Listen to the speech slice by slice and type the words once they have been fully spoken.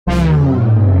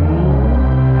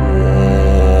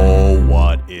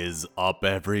up,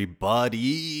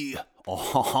 everybody?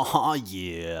 Oh,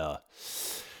 yeah.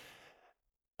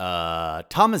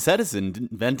 Thomas Edison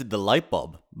invented the light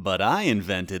bulb, but I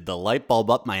invented the light bulb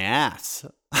up my ass.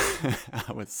 I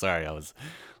was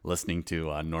listening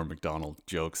to Norm Macdonald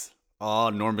jokes. Oh,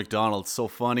 Norm Macdonald, so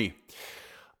funny.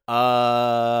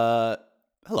 Hello,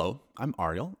 I'm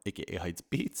Ariel, aka Heights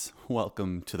Beats.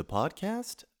 Welcome to the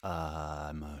podcast.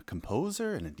 I'm a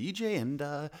composer and a DJ, and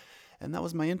that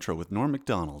was my intro with Norm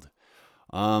Macdonald.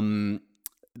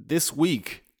 This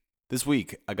week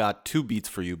I got two beats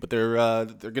for you, but they're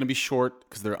gonna be short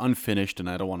because they're unfinished, and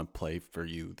I don't want to play for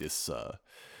you these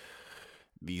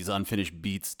unfinished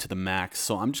beats to the max.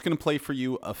 So I'm just gonna play for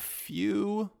you a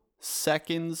few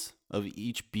seconds of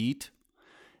each beat,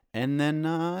 and then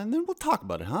we'll talk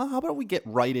about it, huh? How about we get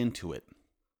right into it?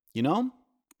 You know,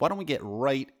 why don't we get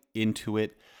right into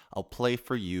it? I'll play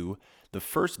for you the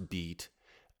first beat,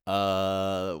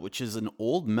 which is an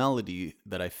old melody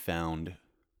that I found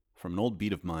from an old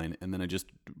beat of mine, and then I just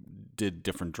did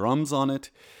different drums on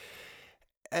it.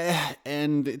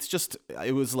 And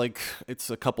it's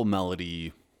a couple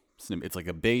melody. It's like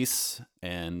a bass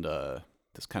and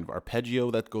this kind of arpeggio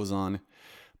that goes on.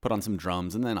 Put on some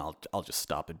drums, and then I'll just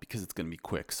stop it because it's going to be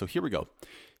quick. So here we go.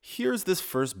 Here's this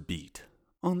first beat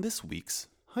on this week's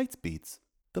Heights Beats,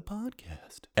 the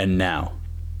podcast. And now,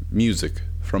 music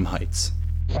from Heights.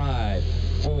 5,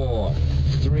 4,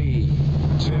 3,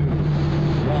 2,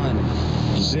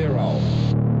 1, 0.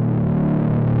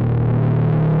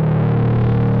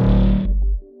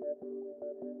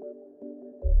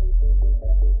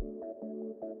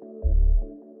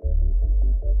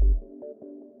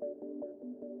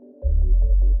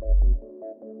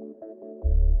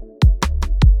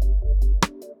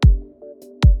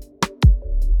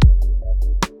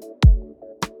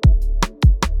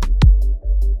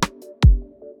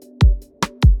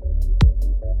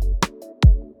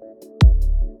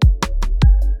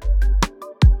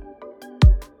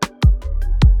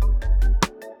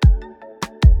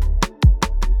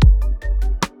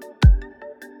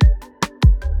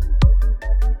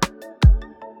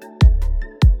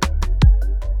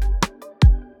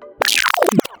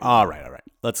 All right.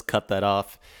 Let's cut that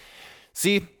off.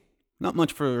 See, not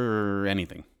much for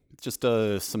anything. It's just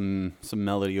some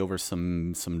melody over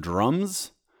some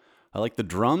drums. I like the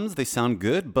drums; they sound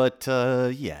good. But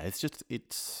yeah, it's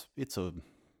a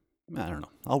I don't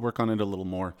know. I'll work on it a little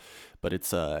more, but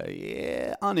it's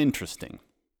uninteresting.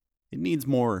 It needs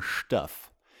more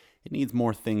stuff. It needs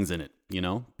more things in it, you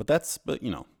know. But that's what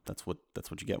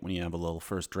you get when you have a little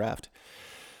first draft.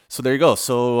 So there you go.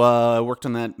 So I worked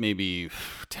on that maybe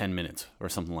 10 minutes or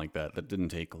something like that. That didn't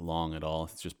take long at all.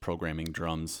 It's just programming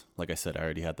drums. Like I said, I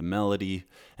already had the melody,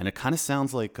 and it kind of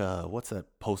sounds like what's that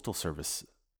Postal Service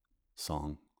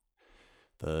song?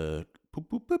 The boop,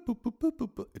 boop, boop, boop, boop, boop,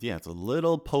 boop, boop. Yeah, it's a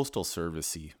little Postal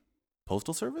Service-y.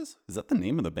 Postal Service? Is that the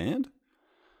name of the band?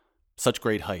 Such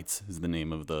Great Heights is the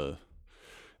name of the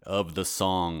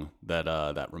song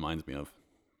that reminds me of.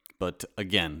 But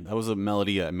again, that was a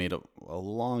melody I made a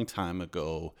long time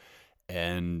ago,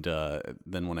 and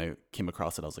then when I came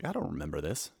across it, I was like, I don't remember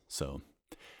this. So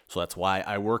that's why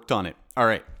I worked on it. All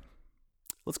right,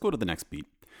 let's go to the next beat.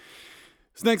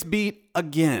 This next beat,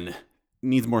 again,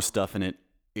 needs more stuff in it.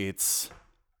 It's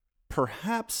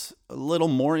perhaps a little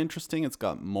more interesting. It's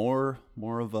got more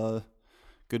of a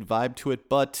good vibe to it,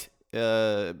 but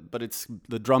it's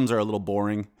the drums are a little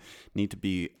boring. Need to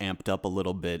be amped up a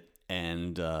little bit.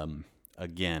 And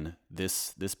again,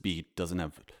 this beat doesn't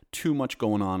have too much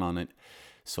going on it,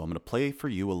 so I'm gonna play for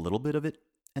you a little bit of it,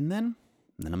 and then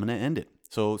I'm gonna end it.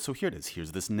 So here it is.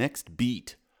 Here's this next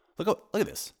beat. Look at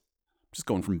this. Just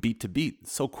going from beat to beat.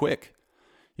 It's so quick.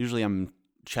 Usually I'm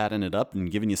chatting it up and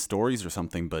giving you stories or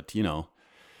something, but you know,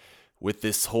 with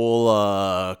this whole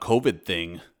COVID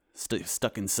thing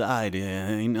stuck inside,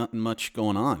 ain't nothing much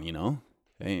going on. You know.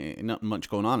 Ain't nothing much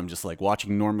going on. I'm just like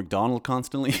watching Norm Macdonald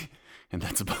constantly, and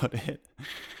that's about it.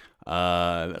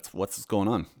 That's what's going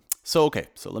on. So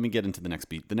let me get into the next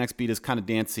beat. The next beat is kind of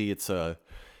dancey. It's a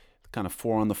kind of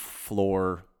 4 on the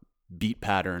floor beat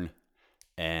pattern,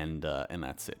 and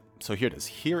that's it. So here it is.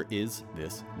 Here is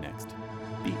this next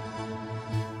beat.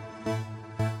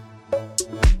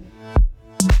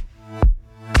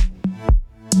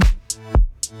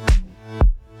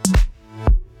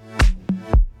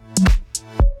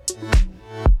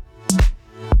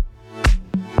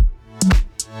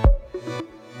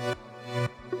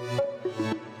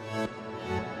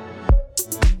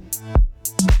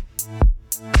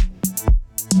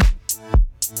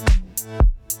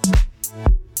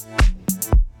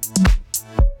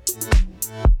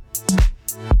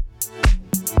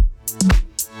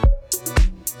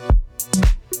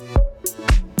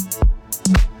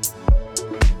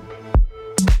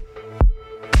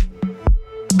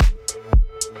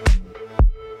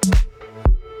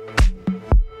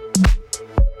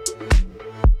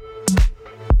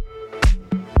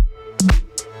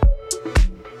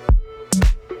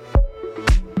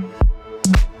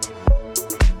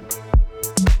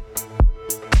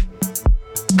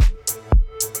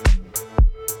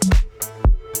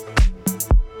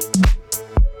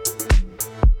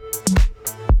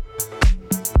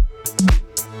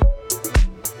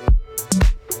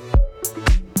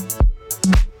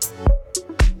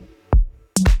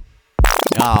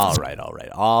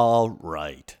 All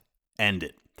right. End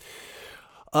it.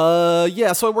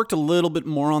 Yeah, so I worked a little bit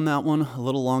more on that one, a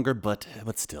little longer, but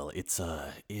still,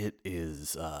 it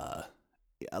is a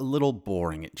little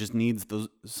boring. It just needs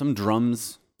some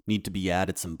drums need to be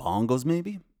added, some bongos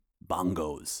maybe?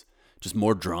 Bongos. Just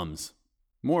more drums.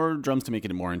 More drums to make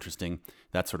it more interesting,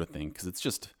 that sort of thing, because it's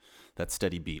just that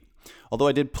steady beat. Although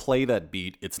I did play that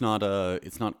beat, it's not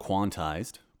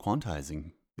quantized.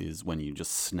 Quantizing is when you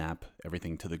just snap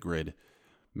everything to the grid,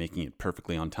 making it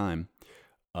perfectly on time.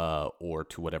 Or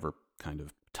to whatever kind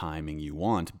of timing you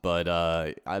want, but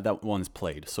that one's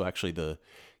played. So actually the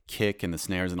kick and the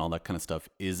snares and all that kind of stuff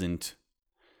isn't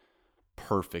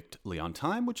perfectly on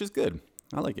time, which is good.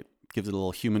 I like it. Gives it a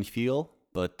little human feel,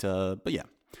 but yeah.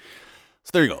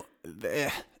 So there you go.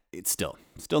 It still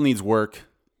needs work.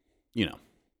 You know,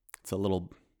 it's a little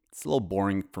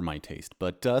boring for my taste,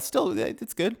 but still,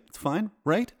 it's good. It's fine,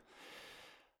 right?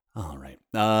 All right.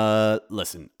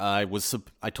 Listen, I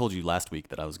told you last week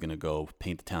that I was going to go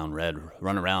paint the town red,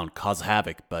 run around, cause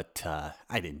havoc, but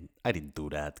I didn't do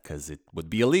that because it would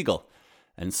be illegal.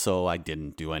 And so I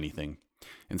didn't do anything.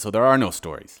 And so there are no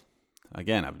stories.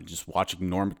 Again, I'm just watching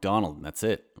Norm Macdonald, and that's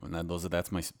it. And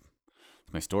that's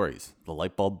my stories. The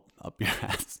light bulb up your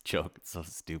ass joke. It's so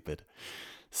stupid.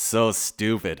 So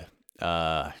stupid.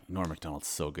 Norm Macdonald's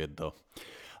so good though.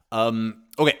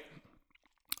 Okay.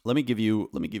 Let me give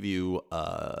you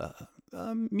a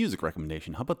music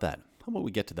recommendation. How about that? How about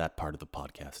we get to that part of the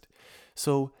podcast?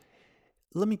 So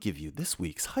let me give you this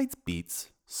week's Heights Beats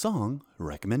song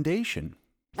recommendation.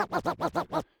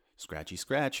 Scratchy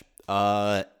scratch.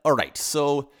 All right.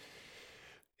 So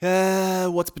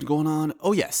what's been going on?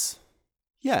 Oh, yes.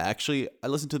 Yeah, actually, I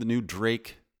listened to the new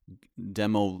Drake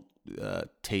demo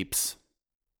tapes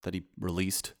that he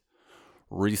released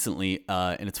recently,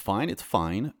 and it's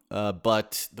fine,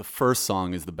 but the first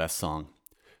song is the best song.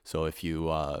 So if you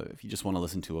just want to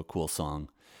listen to a cool song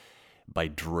by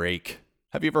Drake,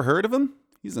 have you ever heard of him?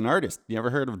 He's an artist. You ever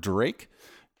heard of Drake?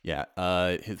 Yeah,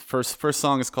 his first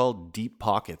song is called Deep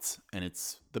Pockets, and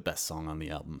it's the best song on the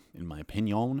album, in my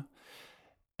opinion,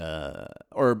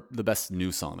 or the best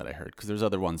new song that I heard, because there's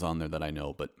other ones on there that I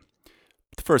know, but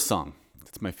the first song,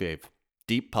 it's my fave.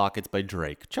 Deep Pockets by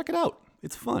Drake. Check it out.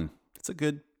 It's fun. It's a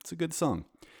good song.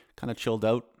 Kind of chilled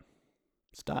out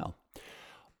style.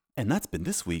 And that's been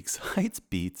this week's Heights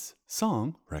Beats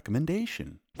song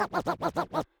recommendation.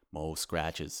 Mo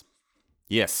scratches.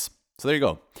 Yes. So there you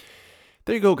go.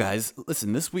 There you go, guys.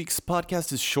 Listen, this week's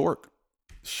podcast is short.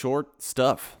 Short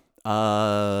stuff.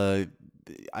 I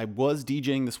was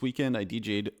DJing this weekend. I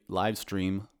DJ'd live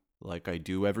stream like I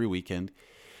do every weekend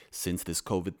since this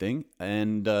COVID thing.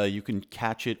 And you can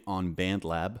catch it on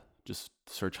BandLab. Just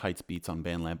search Heights Beats on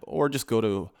BandLab, or just go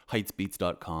to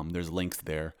heightsbeats.com. There's links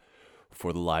there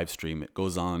for the live stream. It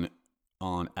goes on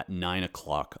at 9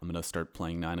 o'clock. I'm going to start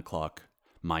playing 9 o'clock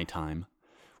my time,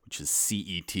 which is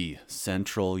CET,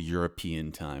 Central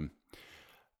European Time,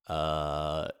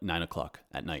 9 o'clock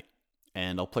at night.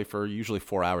 And I'll play for usually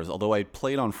 4 hours. Although I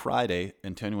played on Friday,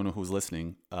 and to anyone who's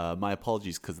listening, my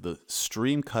apologies because the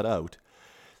stream cut out.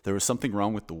 There was something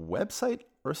wrong with the website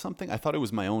or something. I thought it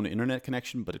was my own internet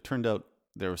connection, but it turned out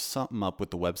there was something up with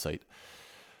the website.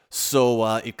 So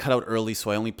it cut out early,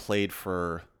 so I only played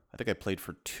for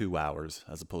 2 hours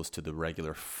as opposed to the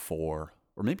regular 4.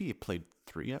 Or maybe it played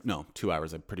 3, no, 2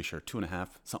 hours, I'm pretty sure, 2.5,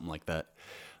 something like that.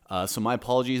 So my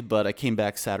apologies, but I came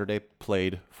back Saturday,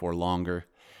 played for longer,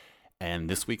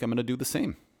 and this week I'm going to do the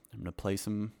same. I'm going to play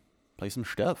some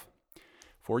stuff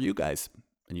for you guys.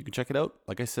 And you can check it out,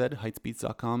 like I said,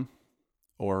 heightsbeats.com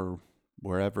or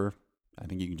wherever. I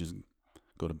think you can just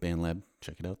go to BandLab,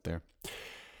 check it out there.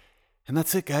 And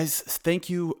that's it, guys. Thank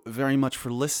you very much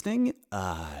for listening.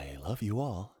 I love you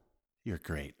all. You're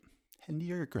great. And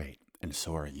you're great. And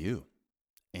so are you.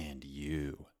 And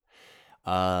you.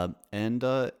 And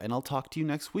I'll talk to you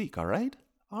next week, all right?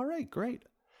 All right, great.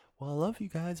 Well, I love you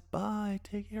guys. Bye.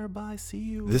 Take care. Bye. See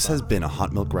you. This has been a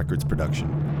Hot Milk Records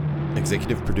production.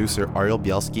 Executive producer Ariel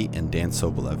Bielski and Dan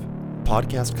Sobolev.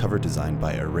 Podcast cover designed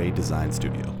by Array Design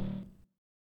Studio.